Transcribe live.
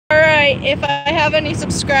if I have any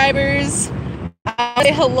subscribers, I'll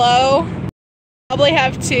say hello. Probably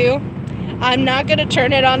have two. I'm not gonna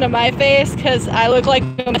turn it onto my face because I look like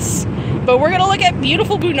a mess. But we're gonna look at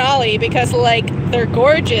beautiful Bunali because, like, they're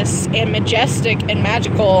gorgeous and majestic and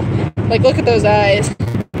magical. Like, look at those eyes.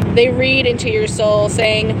 They read into your soul,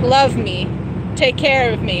 saying, "Love me, take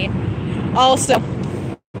care of me." Also,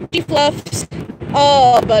 budgie fluffs,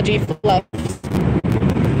 all budgie fluffs.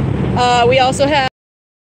 We also have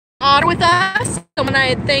Otter with us, someone I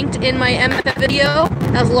had thanked in my MFF video,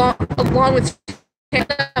 along with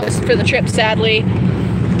for the trip, sadly.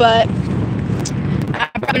 But I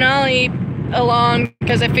brought Bunali along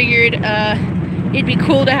because I figured it'd be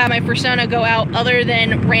cool to have my persona go out other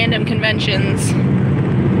than random conventions.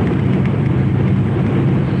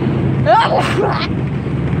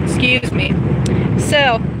 Excuse me.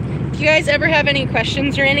 So, if you guys ever have any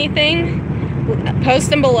questions or anything, post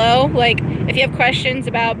them below. Like, if you have questions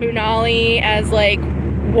about Bunali, as like,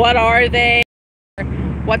 what are they, or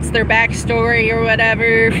what's their backstory or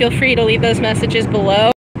whatever, feel free to leave those messages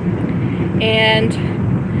below. And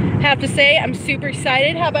I have to say, I'm super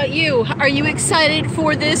excited. How about you? Are you excited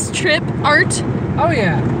for this trip, Art? Oh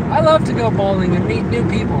yeah, I love to go bowling and meet new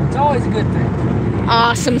people. It's always a good thing.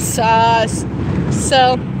 Awesome sauce.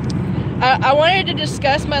 So, I wanted to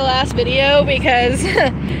discuss my last video because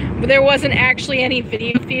there wasn't actually any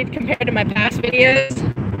video feed compared to my past videos.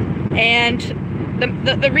 And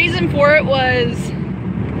the reason for it was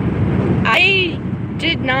I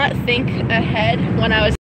did not think ahead when I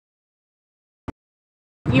was...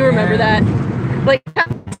 You remember that? Like,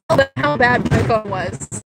 how bad my phone was.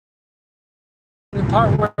 The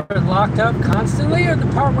part where it was locked up constantly, or the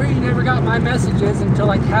part where you never got my messages until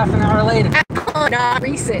like half an hour later? Oh, not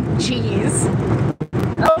recent. Jeez.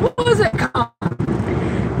 What was it, Con?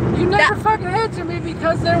 You never fucking answered me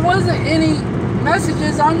because there wasn't any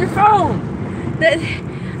messages on your phone.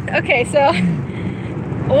 Okay, so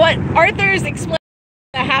what Arthur's explaining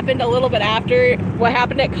that happened a little bit after what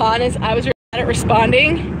happened at Con is I was bad at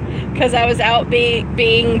responding because I was out being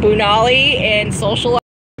Bunali and socializing.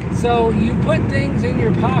 So you put things in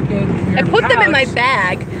your pocket. I put them in my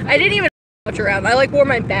bag. I didn't even pouch around. I like wore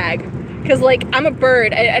my bag because, like, I'm a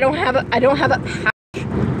bird. I don't have a pouch.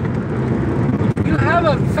 You have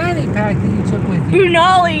a fanny pack that you took with you.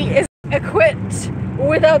 Bunali is equipped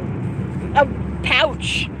with a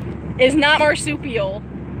pouch. Is not marsupial.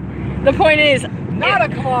 The point is, not a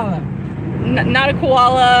koala. Not a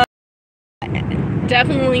koala.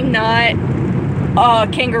 Definitely not a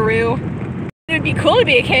kangaroo. It would be cool to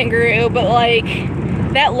be a kangaroo, but like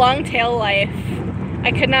that long tail life,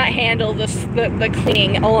 I could not handle the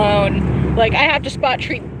cleaning alone. Like, I have to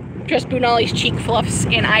treat just Bunali's cheek fluffs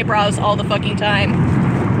and eyebrows all the fucking time,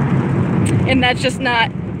 and that's just not.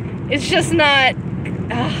 It's just not.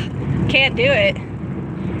 Can't do it.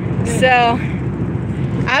 So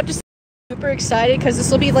I'm just super excited because this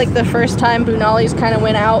will be like the first time Bunali's kind of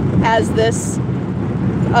went out as this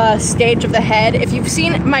stage of the head. If you've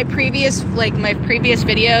seen my previous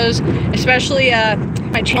videos, especially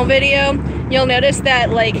my channel video, you'll notice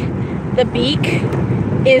that like the beak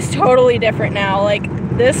is totally different now. Like,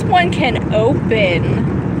 this one can open,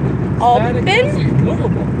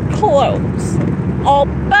 close,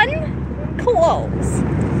 open, close.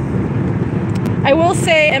 I will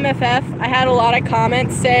say, MFF, I had a lot of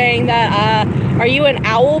comments saying that, are you an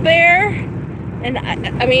owl bear? And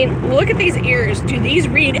I mean, look at these ears. Do these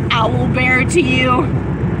read owl bear to you?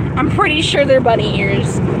 I'm pretty sure they're bunny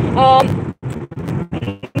ears.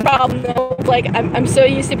 Problem though, like, I'm so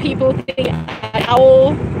used to people thinking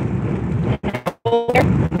owl bear.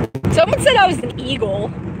 Someone said I was an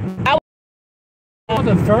eagle.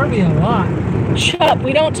 The Furby a lot. Shut up,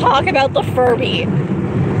 we don't talk about the Furby.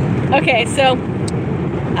 Okay, so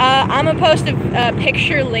I'm gonna post a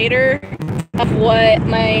picture later of what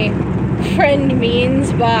my friend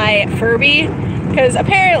means by Furby, because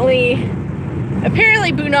apparently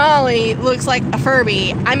Bunali looks like a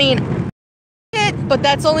Furby. I mean, but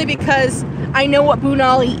that's only because I know what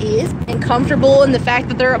Bunali is and comfortable in the fact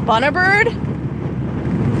that they're a Bunnabird.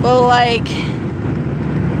 But like,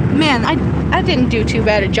 man, I didn't do too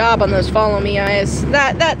bad a job on those follow me eyes.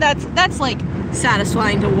 That's like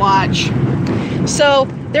satisfying to watch. So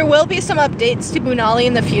there will be some updates to Bunali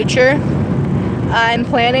in the future. I'm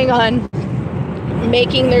planning on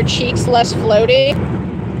making their cheeks less floaty.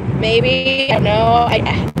 Maybe, I don't know.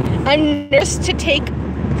 I'm nervous to take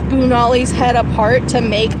Bunali's head apart to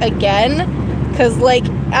make again, because like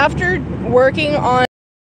after working on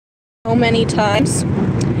so many times,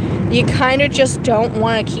 you kind of just don't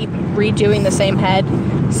want to keep redoing the same head.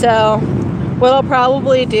 So what I'll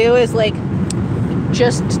probably do is like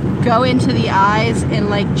just go into the eyes and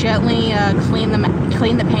like gently clean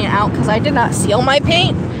the paint out, because I did not seal my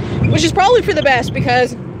paint, which is probably for the best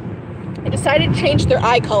because I decided to change their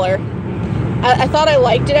eye color. I thought I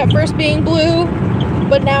liked it at first being blue,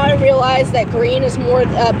 but now I realize that green is more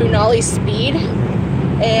Bunali's speed,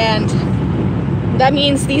 and that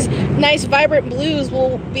means these nice vibrant blues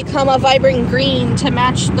will become a vibrant green to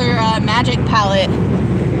match their magic palette.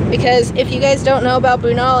 Because if you guys don't know about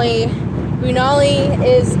Bunali, Bunali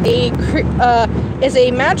is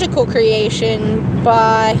a magical creation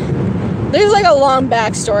by, there's like a long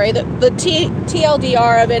backstory. The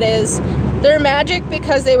TLDR of it is they're magic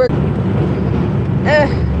because they were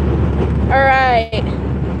alright.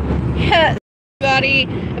 Everybody,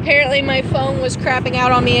 apparently my phone was crapping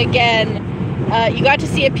out on me again. You got to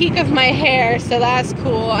see a peek of my hair, so that's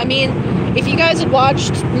cool. I mean, if you guys had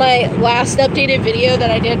watched my last updated video that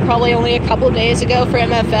I did probably only a couple days ago for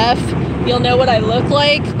MFF, you'll know what I look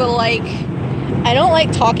like, but like, I don't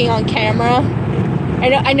like talking on camera.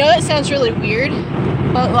 I know that sounds really weird,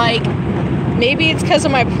 but like, maybe it's because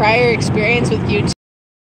of my prior experience with YouTube.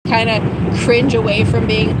 Kind of cringe away from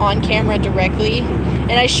being on camera directly,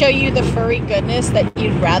 and I show you the furry goodness that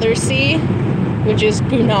you'd rather see, which is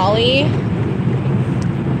Bunali.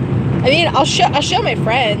 I mean, I'll show my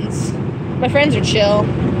friends. My friends are chill,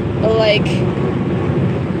 but like,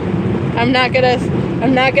 I'm not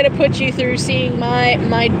gonna put you through seeing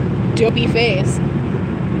my dopey face.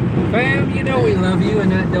 Fam, you know we love you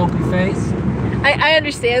and that dopey face. I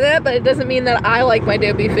understand that, but it doesn't mean that I like my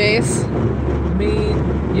dopey face. I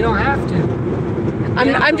mean, you don't have to.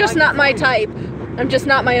 I'm just not my type. I'm just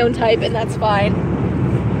not my own type, and that's fine.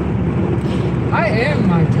 I am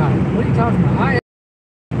my type. What are you talking about?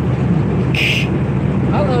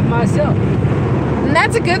 I love myself. And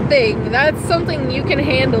that's a good thing. That's something you can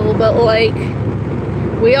handle, but like,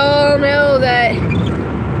 we all know that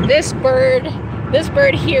this bird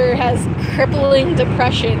here has crippling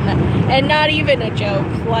depression, and not even a joke.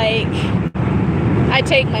 Like, I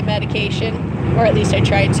take my medication, or at least I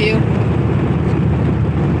try to.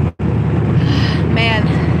 Man,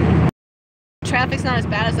 traffic's not as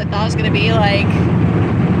bad as I thought it was gonna be. Like,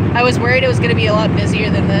 I was worried it was gonna be a lot busier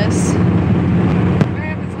than this.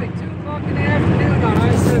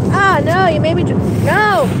 Ah, no, you made me...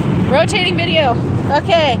 No! Rotating video.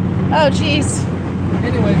 Okay. Oh, jeez.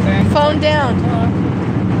 Anyway, fam. Phone down.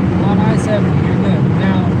 On I-70, you're good.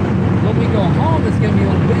 Now, when we go home, it's going to be a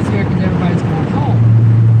little busier because everybody's going home.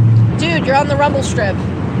 Dude, you're on the rumble strip.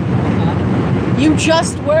 You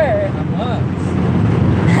just were. I was.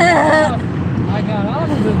 I got off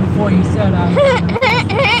of it before you said I was.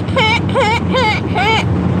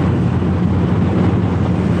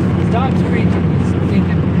 Stop screeching, you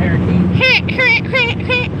stinking parakeet.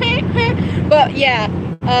 But yeah,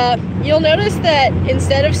 you'll notice that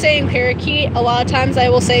instead of saying parakeet, a lot of times I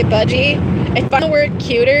will say budgie. I found the word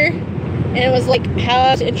cuter, and it was like how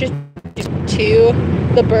I was introduced to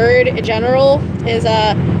the bird in general. Is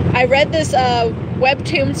I read this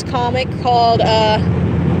Webtoons comic called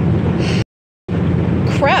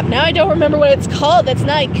crap. Now I don't remember what it's called. That's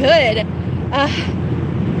not good.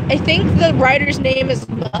 I think the writer's name is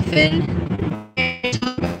Muffin.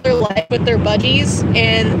 Their life with their budgies,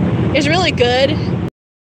 and it's really good.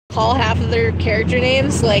 Call half of their character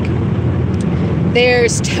names. Like,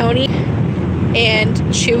 there's Tony and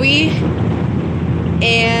Chewie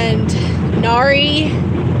and Nari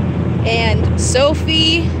and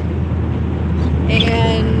Sophie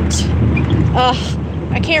and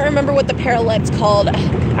I can't remember what the parallet's called.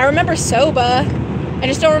 I remember Soba. I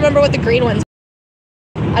just don't remember what the green one's.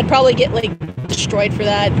 I'd probably get like destroyed for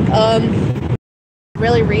that.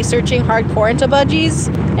 Really researching hardcore into budgies,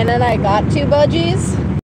 and then I got two budgies,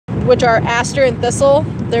 which are Aster and Thistle.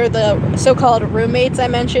 They're the so-called roommates I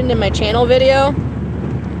mentioned in my channel video.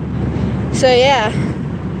 So yeah,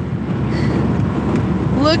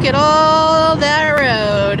 look at all that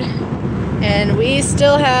road, and we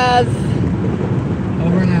still have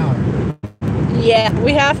over an hour. Yeah,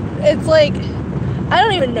 we have. It's like, I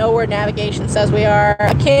don't even know where navigation says we are.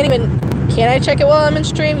 I can't even. Can I check it while I'm in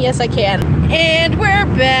stream? Yes, I can. And we're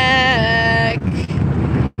back.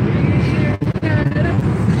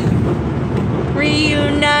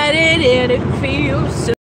 Reunited, and it feels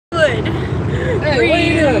so good. Hey,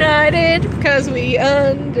 reunited because we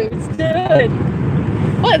understood.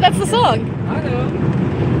 What? That's the song. I know.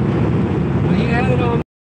 Well, you had it on.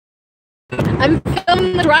 I'm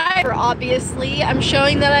filming the driver, obviously. I'm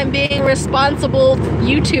showing that I'm being a responsible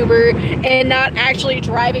YouTuber and not actually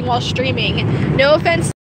driving while streaming. No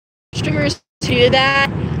offense to streamers to do that.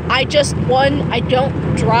 I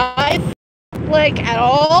don't drive, like, at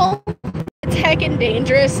all. it's heckin'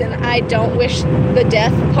 dangerous, and I don't wish the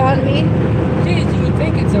death upon me. Jeez, you would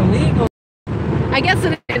think it's illegal. I guess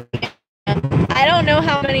it is. I don't know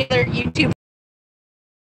how many other YouTube,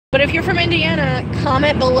 but if you're from Indiana,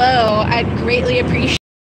 comment below. I'd greatly appreciate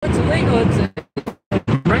it. It's illegal. It's a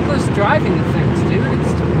reckless driving offense, dude.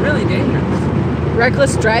 It's really dangerous.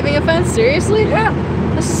 Reckless driving offense? Seriously? Yeah.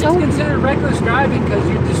 That's It's so considered reckless driving because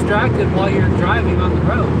you're distracted while you're driving on the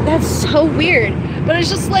road. That's so weird. But it's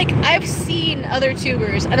just like, I've seen other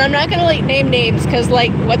tubers, and I'm not gonna like name names because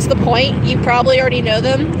like, what's the point? You probably already know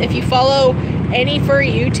them. If you follow any furry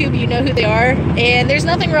YouTube, you know who they are. And there's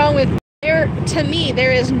nothing wrong with to me,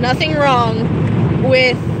 there is nothing wrong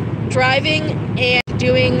with driving and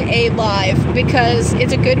doing a live because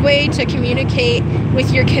it's a good way to communicate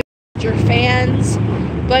with your fans.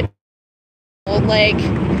 But like,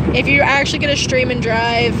 if you're actually gonna stream and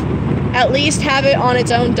drive, at least have it on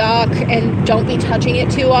its own dock and don't be touching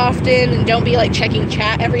it too often, and don't be like checking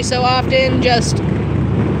chat every so often. Just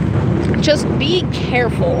be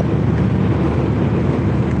careful,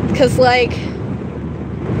 because like,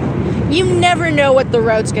 you never know what the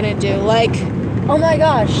road's gonna do. Like, oh my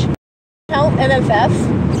gosh, count MFF?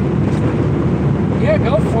 Yeah,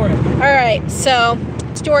 go for it. Alright, so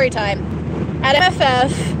story time. At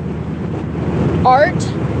MFF, Art,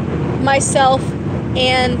 myself,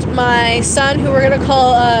 and my son, who we're gonna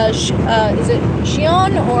call is it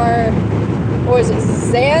Shion or is it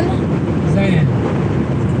Zan?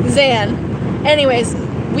 Zan. Anyways,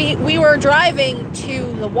 we were driving to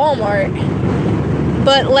the Walmart,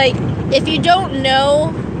 but like, if you don't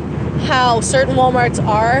know how certain Walmarts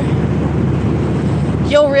are,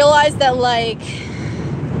 you'll realize that like,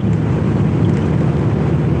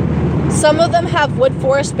 some of them have wood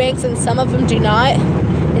forest banks and some of them do not.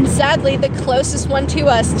 And sadly, the closest one to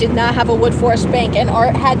us did not have a wood forest bank, and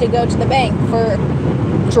Art had to go to the bank for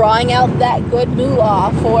drawing out that good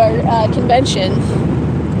moolah for convention.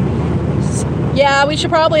 Yeah, we should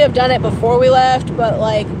probably have done it before we left, but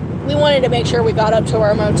like, we wanted to make sure we got up to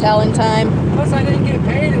our motel in time. Plus, I didn't get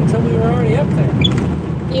paid until we were already up there.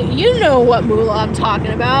 You know what moolah I'm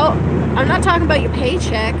talking about. I'm not talking about your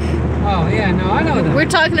paycheck. Oh, yeah, no, I know that. We're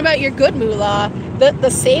talking about your good moolah, the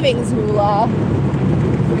savings moolah.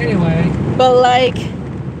 Anyway. But like,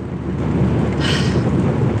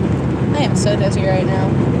 I am so dizzy right now.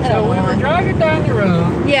 So we were driving down the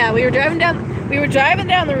road. Yeah, we were driving down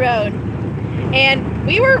the road, and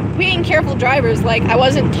we were being careful drivers. Like, I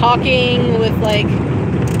wasn't talking with like,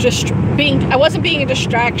 I wasn't being a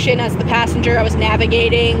distraction as the passenger. I was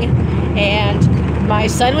navigating, and my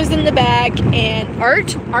son was in the back, and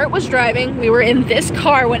Art was driving. We were in this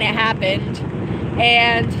car when it happened,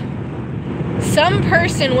 and some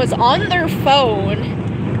person was on their phone,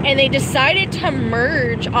 and they decided to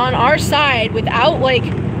merge on our side without like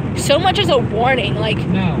so much as a warning. Like,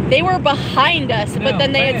 no. They were behind us, but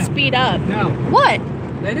then they had speed up. No. What?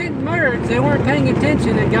 They didn't merge. They weren't paying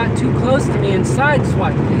attention and got too close to me and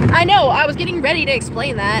sideswiped me. I know. I was getting ready to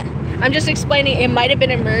explain that. I'm just explaining it might have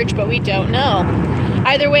been a merge, but we don't know.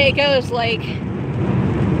 Either way it goes, like,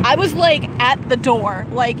 I was like at the door.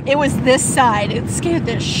 Like, it was this side. It scared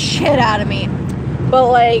the shit out of me. But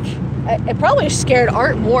like, it probably scared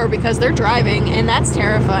Art more because they're driving, and that's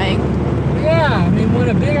terrifying. Yeah, I mean, when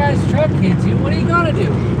a big ass truck hits you, what are you gonna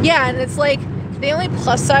do? Yeah, and it's like, the only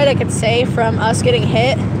plus side I could say from us getting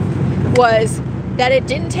hit was that it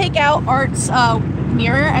didn't take out Art's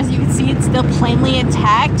mirror. As you can see, it's still plainly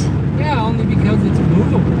intact. Yeah, only because it's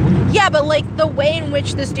movable. Yeah, but like, the way in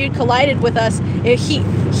which this dude collided with us,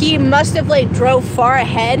 he must have like drove far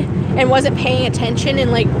ahead and wasn't paying attention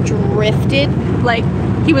and like drifted. Like,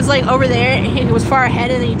 he was like over there and he was far ahead,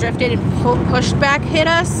 and then he drifted and pushed back, hit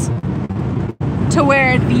us to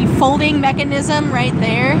where the folding mechanism right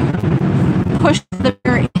there pushed the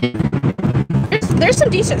mirror in. There's some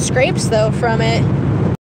decent scrapes though from it,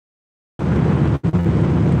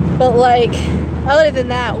 but like, other than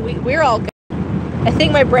that, we're all good. I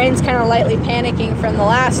think my brain's kind of lightly panicking from the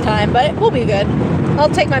last time, but we'll be good. I'll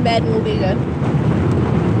take my med and we'll be good.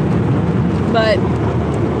 But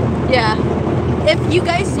yeah, if you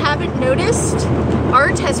guys haven't noticed,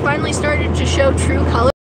 Art has finally started to show true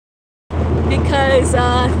color, because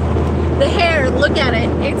the hair, look at it,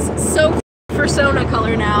 it's so persona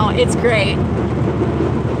color now. It's great.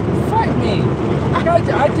 Fuck me.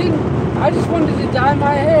 I just wanted to dye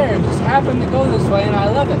my hair. It just happened to go this way, and I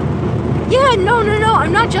love it. Yeah, no,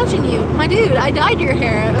 I'm not judging you. My dude, I dyed your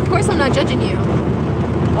hair. Of course I'm not judging you.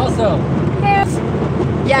 Also, nails.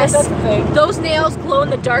 Yes, that's the thing. Those nails glow in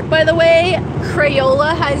the dark, by the way.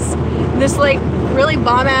 Crayola has this like really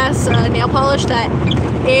bomb-ass nail polish that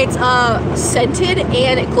It's scented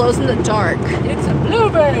and it glows in the dark. It's a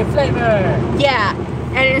blueberry flavor. Yeah,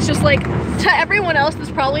 and it's just like, to everyone else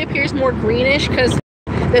this probably appears more greenish because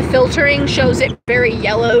the filtering shows it very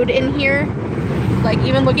yellowed in here. Like,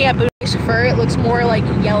 even looking at Booty's fur, it looks more like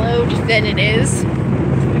yellowed than it is.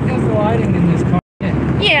 Because the lighting in this car.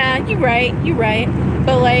 Yeah, you're right.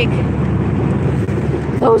 But like,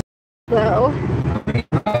 those though.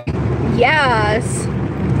 Yes.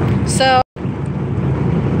 So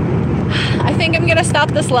I think I'm gonna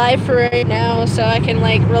stop this live for right now so I can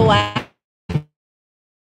like relax.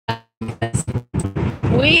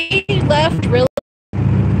 We left really